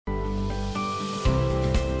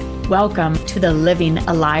Welcome to the Living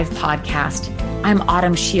Alive podcast. I'm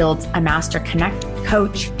Autumn Shields, a master connect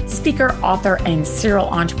coach, speaker, author, and serial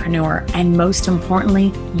entrepreneur. And most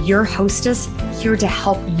importantly, your hostess here to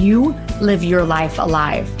help you live your life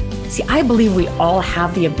alive. See, I believe we all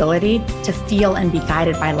have the ability to feel and be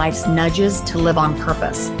guided by life's nudges to live on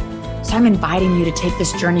purpose. So I'm inviting you to take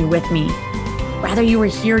this journey with me. Whether you were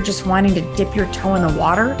here just wanting to dip your toe in the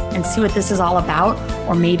water and see what this is all about,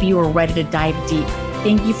 or maybe you were ready to dive deep,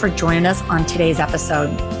 thank you for joining us on today's episode.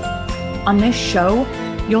 On this show,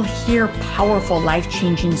 you'll hear powerful,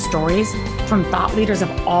 life-changing stories from thought leaders of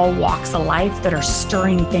all walks of life that are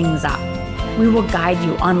stirring things up. We will guide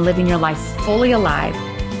you on living your life fully alive,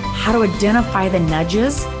 how to identify the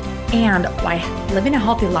nudges, and why living a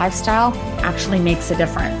healthy lifestyle actually makes a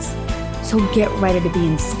difference. So get ready to be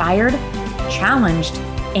inspired, challenged,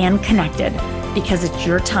 and connected, because it's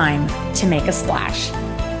your time to make a splash.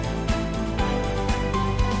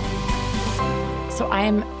 So I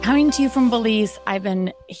am coming to you from Belize. I've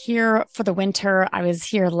been here for the winter. I was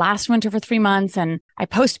here last winter for 3 months, and I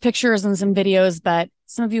post pictures and some videos, but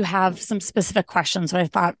some of you have some specific questions. So I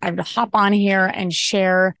thought I would hop on here and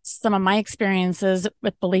share some of my experiences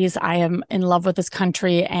with Belize. I am in love with this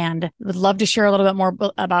country and would love to share a little bit more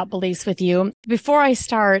about Belize with you. Before I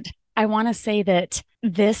start, I want to say that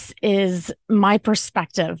this is my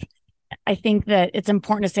perspective. I think that it's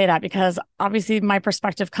important to say that because obviously my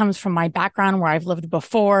perspective comes from my background where I've lived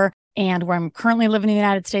before and where I'm currently living in the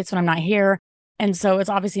United States when I'm not here. And so it's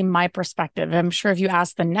obviously my perspective. I'm sure if you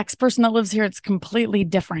ask the next person that lives here, it's completely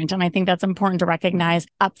different. And I think that's important to recognize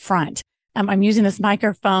up front. I'm using this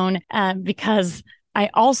microphone because I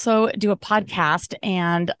also do a podcast,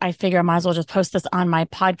 and I figure I might as well just post this on my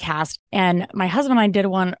podcast. And my husband and I did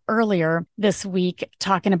one earlier this week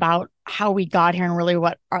talking about how we got here and really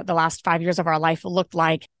what the last 5 years of our life looked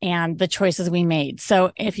like and the choices we made.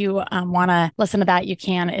 So if you want to listen to that, you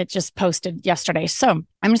can. It just posted yesterday. So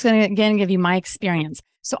I'm just going to again give you my experience.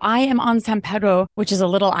 So I am on San Pedro, which is a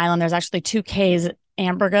little island. There's actually two Ks,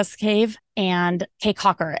 Ambergris Cave and Cape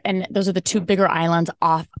Cocker. And those are the two bigger islands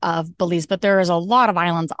off of Belize, but there is a lot of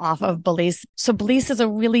islands off of Belize. So Belize is a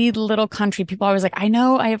really little country. People are always like, I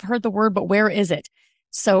know I have heard the word, but where is it?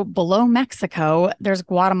 So below Mexico, there's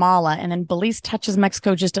Guatemala, and then Belize touches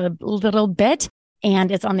Mexico just a little bit.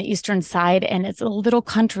 And it's on the eastern side, and it's a little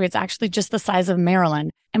country. It's actually just the size of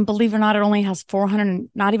Maryland. And believe it or not, it only has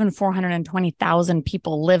 420,000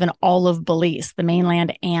 people live in all of Belize, the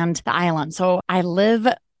mainland and the island. So I live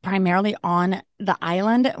primarily on the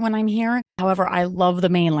island when I'm here. However, I love the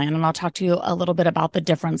mainland, and I'll talk to you a little bit about the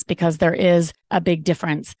difference because there is a big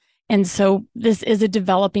difference. And so this is a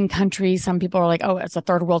developing country. Some people are like, oh, it's a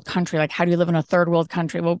third world country. Like, how do you live in a third world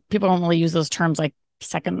country? Well, people don't really use those terms like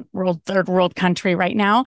second world, third world country right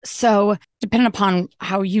now. So depending upon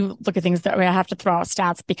how you look at things, that way I have to throw out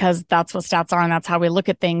stats because that's what stats are and that's how we look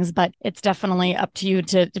at things. But it's definitely up to you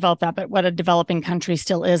to develop that, but what a developing country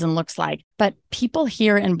still is and looks like. But people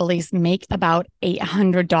here in Belize make about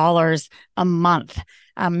 $800 a month.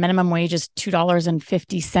 Minimum wage is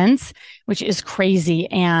 $2.50, which is crazy.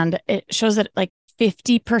 And it shows that like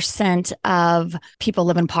 50% of people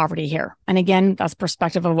live in poverty here. And again, that's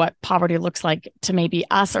perspective of what poverty looks like to maybe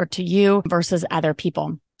us or to you versus other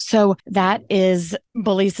people. So that is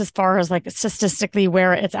Belize as far as like statistically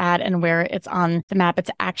where it's at and where it's on the map.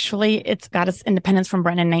 It's got its independence from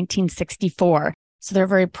Britain in 1964. So they're a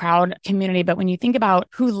very proud community. But when you think about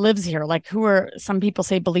who lives here, like some people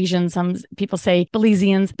say Belizeans, some people say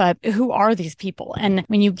Belizeans, but who are these people? And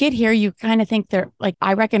when you get here, you kind of think they're like,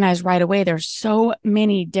 I recognize right away, there's so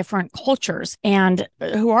many different cultures. And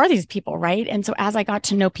who are these people, right? And so as I got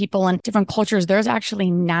to know people in different cultures, there's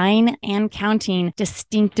actually 9 and counting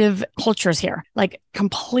distinctive cultures here, like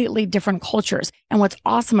completely different cultures. And what's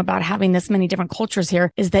awesome about having this many different cultures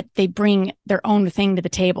here is that they bring their own thing to the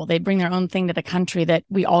table. They bring their own thing to the country that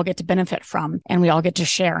we all get to benefit from and we all get to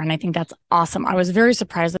share. And I think that's awesome. I was very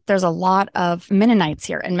surprised that there's a lot of Mennonites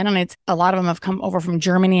here, and Mennonites, a lot of them have come over from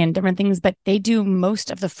Germany and different things, but they do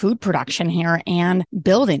most of the food production here and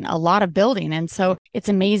a lot of building. And so it's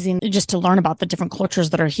amazing just to learn about the different cultures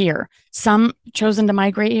that are here. Some chosen to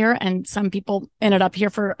migrate here and some people ended up here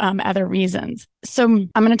for other reasons. So I'm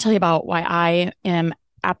going to tell you about why I am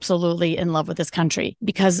absolutely in love with this country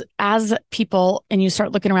because as people, and you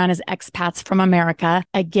start looking around as expats from America,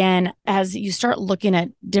 again, as you start looking at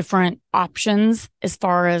different options as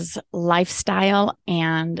far as lifestyle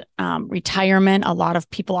and retirement, a lot of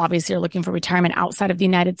people obviously are looking for retirement outside of the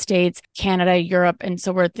United States, Canada, Europe. And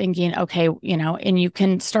so we're thinking, okay, and you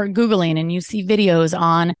can start Googling and you see videos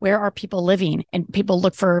on where are people living, and people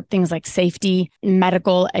look for things like safety,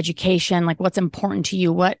 medical, education, like what's important to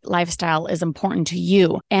you, what lifestyle is important to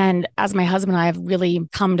you. And as my husband and I have really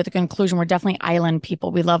come to the conclusion, we're definitely island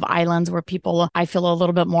people. We love islands where people, I feel a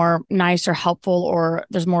little bit more nice or helpful, or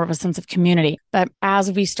there's more of a sense of community. But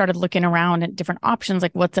as we started looking around at different options,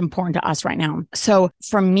 like what's important to us right now. So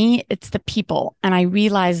for me, it's the people. And I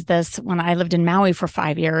realized this when I lived in Maui for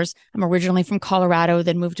 5 years. I'm originally from Colorado,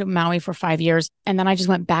 then moved to Maui for 5 years. And then I just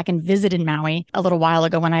went back and visited Maui a little while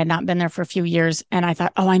ago when I had not been there for a few years. And I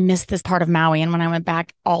thought, oh, I missed this part of Maui. And when I went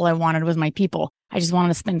back, all I wanted was my people. I just wanted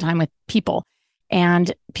to spend time with people,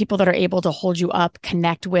 and people that are able to hold you up,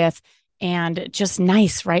 connect with, and just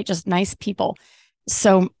nice, right? Just nice people.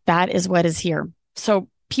 So that is what is here. So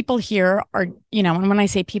people here are, and when I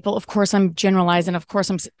say people, of course, I'm generalizing. Of course,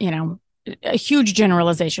 I'm, a huge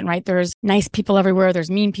generalization, right? There's nice people everywhere.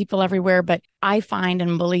 There's mean people everywhere. But I find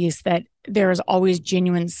in Belize that there's always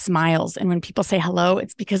genuine smiles. And when people say hello,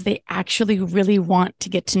 it's because they actually really want to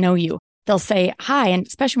get to know you. They'll say hi. And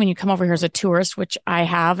especially when you come over here as a tourist, which I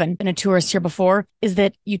have and been a tourist here before, is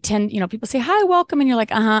that you tend, people say, hi, welcome. And you're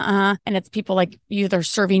like, And it's people like either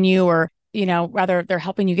serving you or, rather they're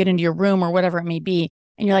helping you get into your room or whatever it may be.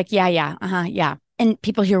 And you're like, yeah. And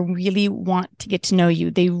people here really want to get to know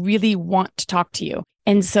you. They really want to talk to you.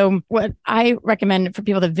 And so what I recommend for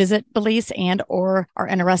people to visit Belize and or are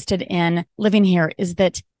interested in living here is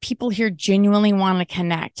that people here genuinely want to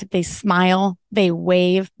connect. They smile, they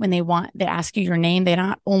wave when they ask you your name. They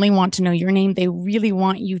not only want to know your name, they really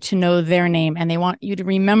want you to know their name, and they want you to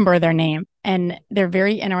remember their name. And they're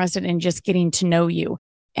very interested in just getting to know you.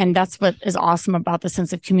 And that's what is awesome about the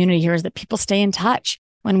sense of community here, is that people stay in touch.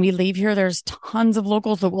 When we leave here, there's tons of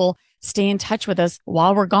locals that will stay in touch with us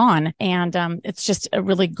while we're gone. And it's just a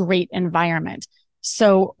really great environment.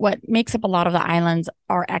 So what makes up a lot of the islands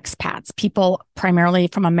are expats, people primarily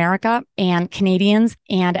from America and Canadians.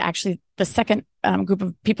 And actually the second group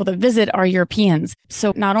of people that visit are Europeans.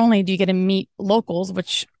 So not only do you get to meet locals,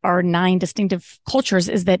 which are 9 distinctive cultures,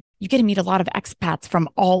 is that you get to meet a lot of expats from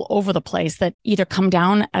all over the place that either come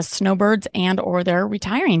down as snowbirds and or they're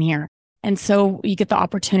retiring here. And so you get the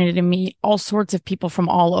opportunity to meet all sorts of people from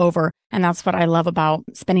all over. And that's what I love about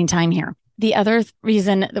spending time here. The other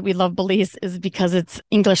reason that we love Belize is because it's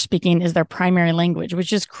English speaking is their primary language,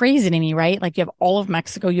 which is crazy to me, right? Like you have all of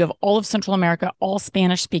Mexico, you have all of Central America, all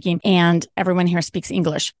Spanish speaking, and everyone here speaks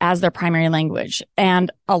English as their primary language,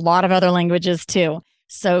 and a lot of other languages too.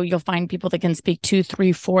 So you'll find people that can speak 2,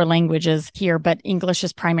 3, 4 languages here, but English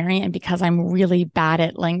is primary. And because I'm really bad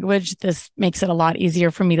at language, this makes it a lot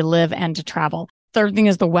easier for me to live and to travel. Third thing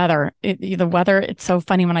is the weather. The weather, it's so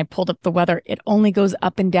funny when I pulled up the weather, it only goes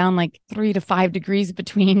up and down like 3 to 5 degrees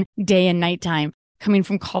between day and nighttime. Coming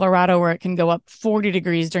from Colorado, where it can go up 40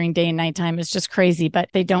 degrees during day and nighttime, is just crazy. But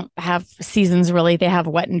they don't have seasons really. They have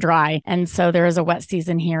wet and dry. And so there is a wet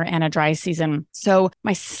season here and a dry season. So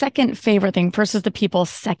my second favorite thing, first is the people,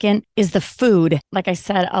 second is the food. Like I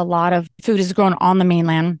said, a lot of food is grown on the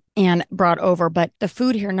mainland and brought over. But the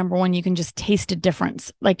food here, number one, you can just taste a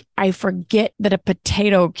difference. Like I forget that a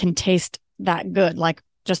potato can taste that good. Like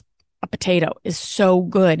just a potato is so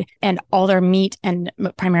good. And all their meat, and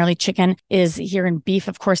primarily chicken, is here, and beef,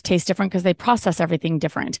 of course, tastes different because they process everything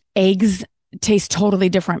different. Eggs taste totally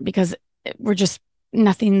different because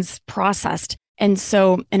nothing's processed. And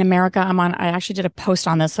so in America, I actually did a post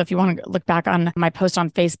on this. So if you want to look back on my post on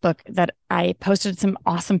Facebook, that I posted some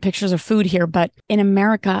awesome pictures of food here. But in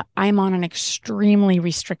America, I'm on an extremely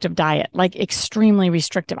restrictive diet, like extremely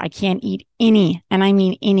restrictive. I can't eat any, and I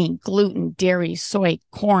mean any, gluten, dairy, soy,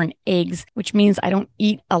 corn, eggs, which means I don't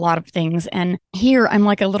eat a lot of things. And here I'm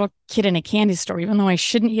like a little kid in a candy store. Even though I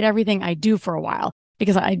shouldn't eat everything, I do for a while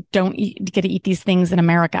because I don't get to eat these things in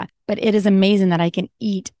America. But it is amazing that I can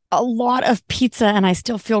eat a lot of pizza and I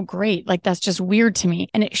still feel great. Like that's just weird to me.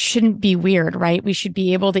 And it shouldn't be weird, right? We should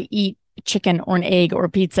be able to eat chicken or an egg or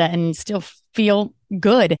pizza and still feel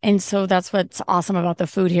good. And so that's what's awesome about the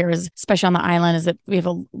food here, is especially on the island, is that we have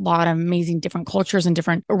a lot of amazing different cultures and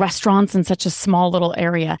different restaurants in such a small little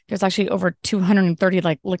area. There's actually over 230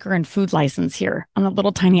 like liquor and food license here on a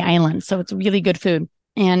little tiny island. So it's really good food.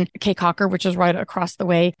 And Cape Cocker, which is right across the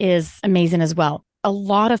way, is amazing as well. a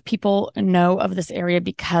lot of people know of this area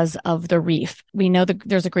because of the reef. We know that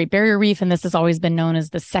there's a Great Barrier Reef, and this has always been known as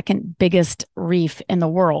the second biggest reef in the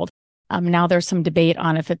world. Now there's some debate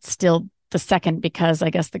on if it's still the second, because I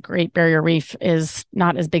guess the Great Barrier Reef is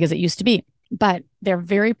not as big as it used to be. But they're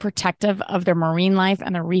very protective of their marine life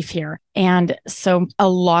and the reef here. And so a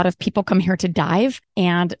lot of people come here to dive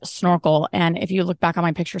and snorkel. And if you look back on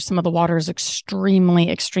my picture, some of the water is extremely,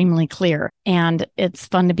 extremely clear. And it's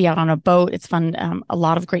fun to be out on a boat. It's fun. A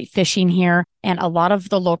lot of great fishing here. And a lot of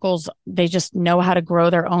the locals, they just know how to grow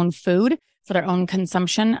their own food for their own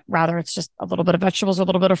consumption. Rather, it's just a little bit of vegetables, a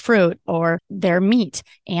little bit of fruit, or their meat,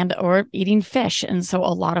 and or eating fish. And so a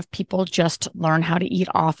lot of people just learn how to eat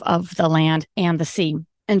off of the land and the sea.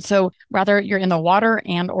 And so rather you're in the water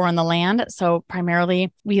and or on the land. So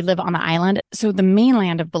primarily we live on the island. So the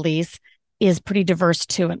mainland of Belize is pretty diverse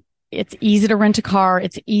too. It's easy to rent a car.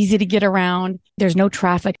 It's easy to get around. There's no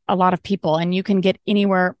traffic, a lot of people, and you can get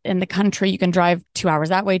anywhere in the country. You can drive 2 hours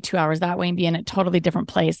that way, 2 hours that way, and be in a totally different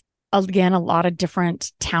place. Again, a lot of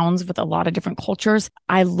different towns with a lot of different cultures.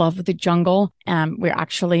 I love the jungle. We're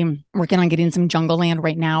actually working on getting some jungle land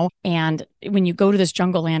right now. And when you go to this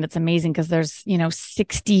jungle land, it's amazing because there's,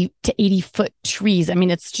 60 to 80 foot trees. I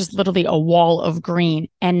mean, it's just literally a wall of green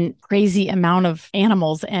and crazy amount of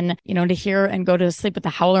animals. And, to hear and go to sleep with the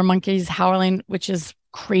howler monkeys howling, which is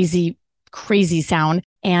crazy, crazy sound.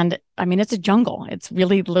 And I mean, it's a jungle. It's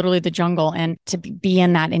really literally the jungle. And to be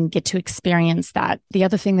in that and get to experience that. The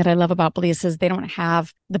other thing that I love about Belize is they don't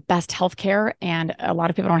have the best healthcare, and a lot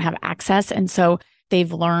of people don't have access. And so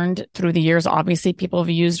they've learned through the years, obviously people have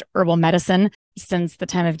used herbal medicine since the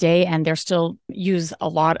time of day, and they're still use a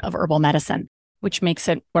lot of herbal medicine, which makes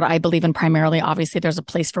it what I believe in primarily. Obviously, there's a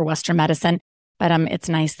place for Western medicine, but it's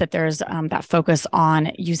nice that there's that focus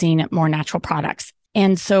on using more natural products.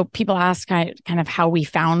 And so people ask kind of how we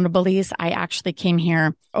found Belize. I actually came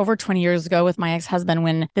here over 20 years ago with my ex-husband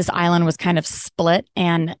when this island was kind of split,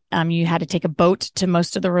 and you had to take a boat to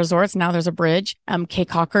most of the resorts. Now there's a bridge. Cape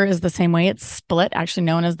Cocker is the same way. It's split, actually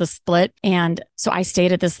known as the Split. And so I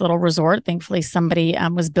stayed at this little resort. Thankfully, somebody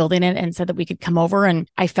was building it and said that we could come over, and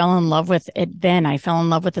I fell in love with it then. I fell in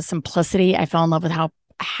love with the simplicity. I fell in love with how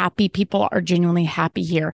happy people are, genuinely happy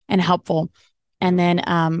here and helpful. And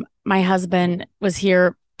then my husband was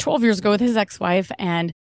here 12 years ago with his ex-wife.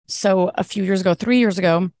 And so a few years ago, 3 years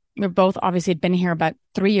ago, we both obviously had been here, but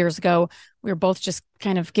 3 years ago, we were both just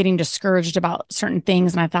kind of getting discouraged about certain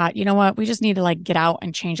things. And I thought, you know what, we just need to get out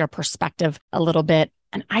and change our perspective a little bit.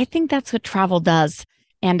 And I think that's what travel does.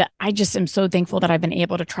 And I just am so thankful that I've been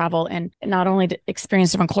able to travel and not only to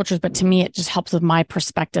experience different cultures, but to me, it just helps with my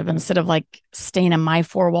perspective instead of staying in my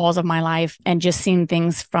four walls of my life and just seeing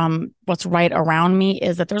things from what's right around me,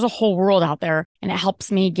 is that there's a whole world out there, and it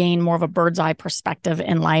helps me gain more of a bird's eye perspective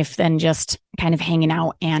in life than just kind of hanging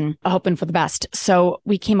out and hoping for the best. So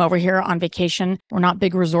we came over here on vacation. We're not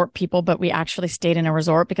big resort people, but we actually stayed in a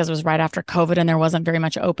resort because it was right after COVID and there wasn't very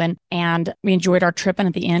much open. And we enjoyed our trip. And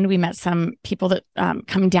at the end, we met some people that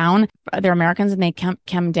come down. They're Americans, and they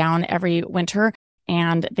come down every winter,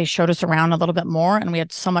 and they showed us around a little bit more. And we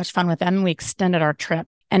had so much fun with them. And we extended our trip.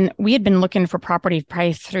 And we had been looking for property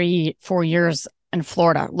probably 3-4 years in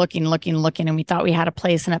Florida, looking, and we thought we had a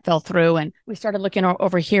place and it fell through. And we started looking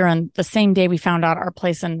over here, and the same day we found out our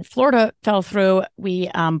place in Florida fell through, we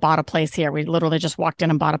bought a place here. We literally just walked in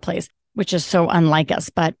and bought a place, which is so unlike us,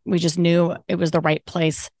 but we just knew it was the right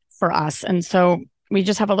place for us. And so we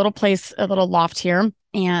just have a little place, a little loft here,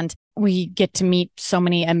 and we get to meet so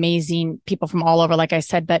many amazing people from all over, like I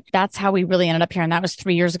said, but that's how we really ended up here. And that was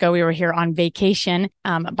 3 years ago. We were here on vacation,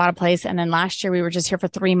 bought a place. And then last year we were just here for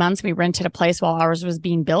 3 months. We rented a place while ours was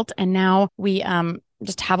being built. And now we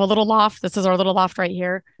just have a little loft. This is our little loft right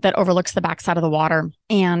here that overlooks the backside of the water.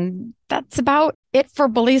 And that's about it for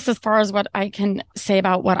Belize as far as what I can say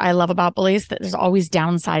about what I love about Belize. That there's always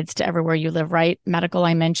downsides to everywhere you live, right? Medical,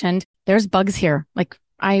 I mentioned. There's bugs here.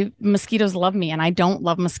 Mosquitoes love me, and I don't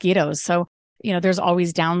love mosquitoes. So, there's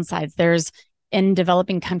always downsides. There's, in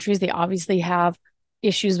developing countries, they obviously have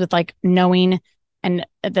issues with knowing and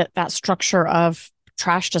that structure of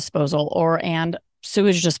trash disposal and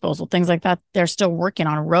sewage disposal, things like that. They're still working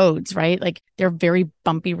on roads, right? They're very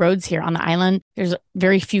bumpy roads here on the island. There's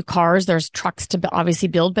very few cars. There's trucks to obviously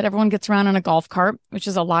build, but everyone gets around in a golf cart, which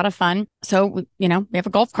is a lot of fun. So, we have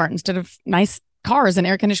a golf cart instead of nice cars and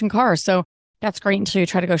air conditioned cars. So that's great until you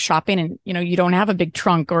try to go shopping and, you don't have a big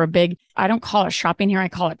trunk or I don't call it shopping here. I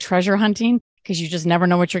call it treasure hunting, because you just never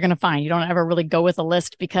know what you're going to find. You don't ever really go with a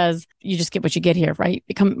list because you just get what you get here, right?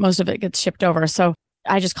 Most of it gets shipped over. So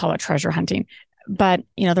I just call it treasure hunting. But,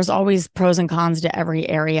 there's always pros and cons to every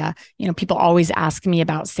area. People always ask me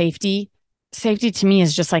about safety. safety to me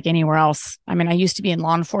is just like anywhere else. I mean, I used to be in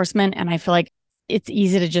law enforcement, and I feel like it's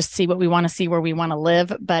easy to just see what we want to see where we want to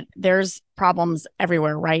live, but there's problems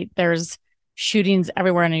everywhere, right? There's shootings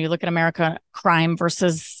everywhere. And you look at America, crime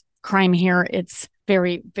versus crime here, it's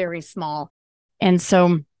very, very small. And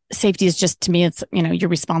so safety is just, to me, it's, your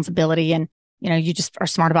responsibility, and, you just are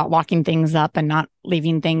smart about locking things up and not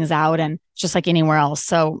leaving things out, and just like anywhere else.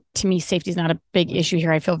 So to me, safety is not a big issue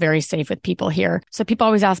here. I feel very safe with people here. So people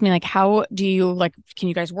always ask me, like, how do you, can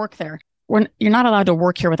you guys work there? You're not allowed to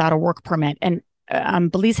work here without a work permit. And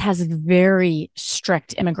Belize has very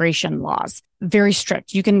strict immigration laws, very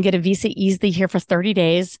strict. You can get a visa easily here for 30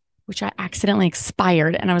 days, which I accidentally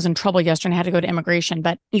expired, and I was in trouble yesterday and I had to go to immigration,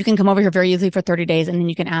 but you can come over here very easily for 30 days and then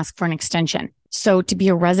you can ask for an extension. So to be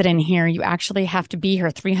a resident here, you actually have to be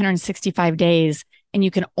here 365 days, and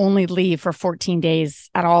you can only leave for 14 days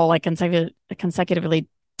at all, like consecutively,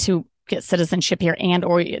 to get citizenship here, and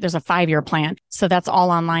or there's a 5-year plan. So that's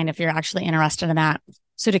all online if you're actually interested in that.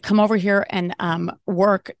 So to come over here and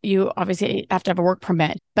work, you obviously have to have a work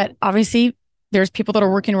permit. But obviously, there's people that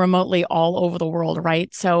are working remotely all over the world,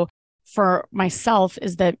 right? So for myself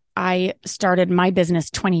is that I started my business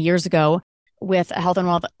 20 years ago with a health and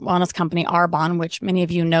wellness company, Arbonne, which many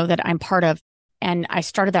of you know that I'm part of. And I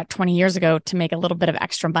started that 20 years ago to make a little bit of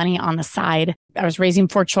extra money on the side. I was raising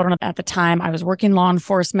 4 children at the time. I was working law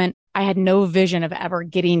enforcement. I had no vision of ever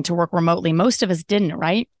getting to work remotely. Most of us didn't,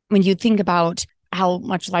 right? When you think about how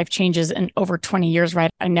much life changes in over 20 years,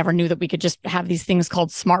 right? I never knew that we could just have these things called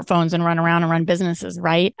smartphones and run around and run businesses,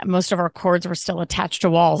 right? Most of our cords were still attached to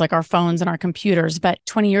walls, like our phones and our computers. But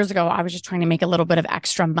 20 years ago, I was just trying to make a little bit of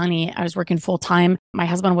extra money. I was working full time. My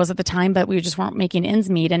husband was at the time, but we just weren't making ends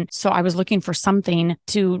meet. And so I was looking for something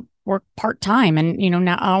to work part-time. And,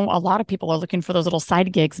 now a lot of people are looking for those little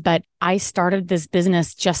side gigs, but I started this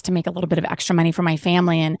business just to make a little bit of extra money for my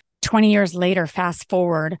family. And 20 years later, fast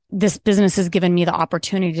forward, this business has given me the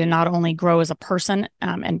opportunity to not only grow as a person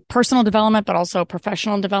and personal development, but also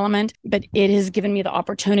professional development. But it has given me the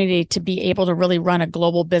opportunity to be able to really run a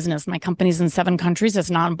global business. My company's in 7 countries.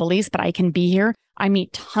 It's not in Belize, but I can be here. I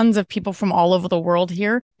meet tons of people from all over the world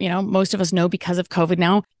here. Most of us know because of COVID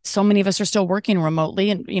now, so many of us are still working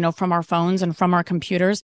remotely and, from our phones and from our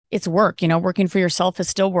computers. It's work, working for yourself is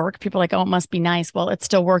still work. People are like, oh, it must be nice. Well, it's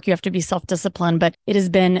still work. You have to be self-disciplined, but it has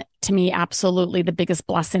been, to me, absolutely the biggest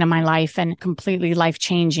blessing in my life and completely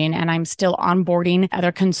life-changing. And I'm still onboarding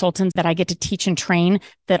other consultants that I get to teach and train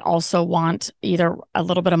that also want either a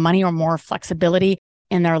little bit of money or more flexibility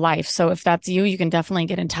in their life. So if that's you, you can definitely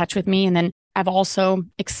get in touch with me. And then I've also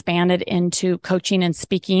expanded into coaching and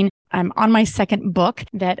speaking. I'm on my 2nd book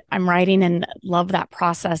that I'm writing and love that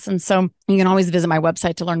process. And so you can always visit my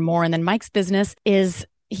website to learn more. And then Mike's business is,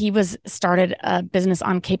 he started a business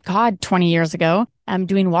on Cape Cod 20 years ago,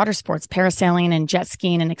 doing water sports, parasailing and jet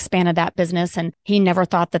skiing, and expanded that business. And he never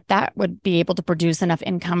thought that would be able to produce enough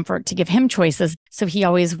income to give him choices. So he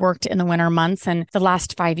always worked in the winter months. And the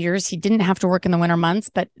last 5 years, he didn't have to work in the winter months.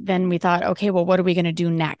 But then we thought, okay, well, what are we going to do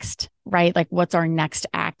next? Right? Like, what's our next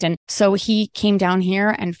act? And so he came down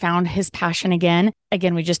here and found his passion again.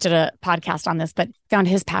 Again, we just did a podcast on this, but found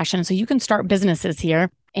his passion. So you can start businesses here.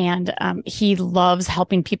 And he loves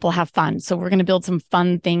helping people have fun. So we're going to build some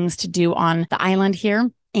fun things to do on the island here.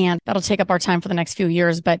 And that'll take up our time for the next few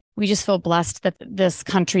years. But we just feel blessed that this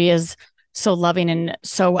country is so loving and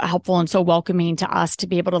so helpful and so welcoming to us to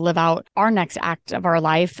be able to live out our next act of our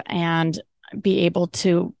life and be able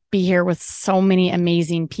to be here with so many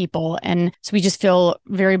amazing people. And so we just feel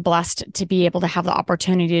very blessed to be able to have the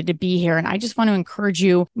opportunity to be here. And I just want to encourage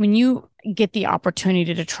you, when you get the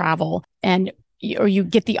opportunity to travel or you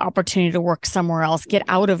get the opportunity to work somewhere else, get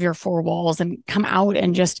out of your 4 walls and come out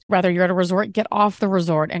and just, whether you're at a resort, get off the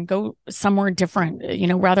resort and go somewhere different.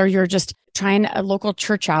 Whether you're just trying a local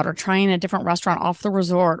church out or trying a different restaurant off the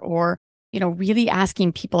resort, or, really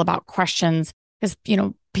asking people about questions. Because,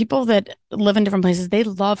 people that live in different places, they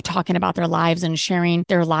love talking about their lives and sharing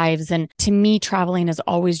their lives. And to me, traveling has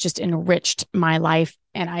always just enriched my life.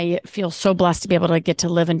 And I feel so blessed to be able to get to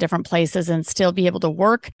live in different places and still be able to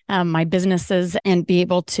work my businesses and be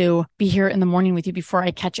able to be here in the morning with you before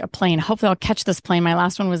I catch a plane. Hopefully I'll catch this plane. My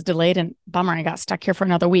last one was delayed, and bummer, I got stuck here for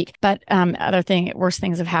another week. But worse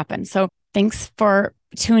things have happened. So thanks for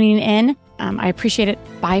tuning in. I appreciate it.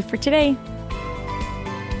 Bye for today.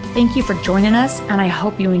 Thank you for joining us, and I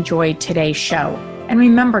hope you enjoyed today's show. And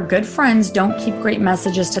remember, good friends don't keep great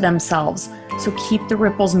messages to themselves, so keep the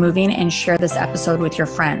ripples moving and share this episode with your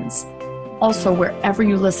friends. Also, wherever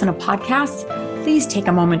you listen to podcasts, please take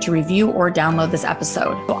a moment to review or download this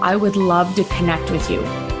episode. So I would love to connect with you.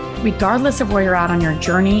 Regardless of where you're at on your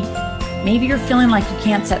journey, Maybe you're feeling like you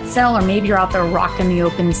can't set sail, or maybe you're out there rocking the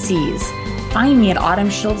open seas. Find me at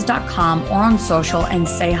autumnshields.com or on social and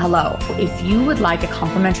say hello. If you would like a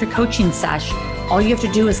complimentary coaching sesh, all you have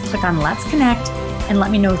to do is click on Let's Connect and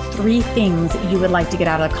let me know 3 things you would like to get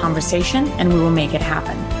out of the conversation, and we will make it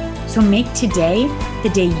happen. So make today the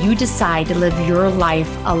day you decide to live your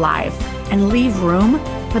life alive and leave room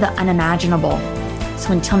for the unimaginable.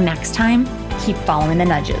 So until next time, keep following the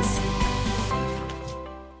nudges.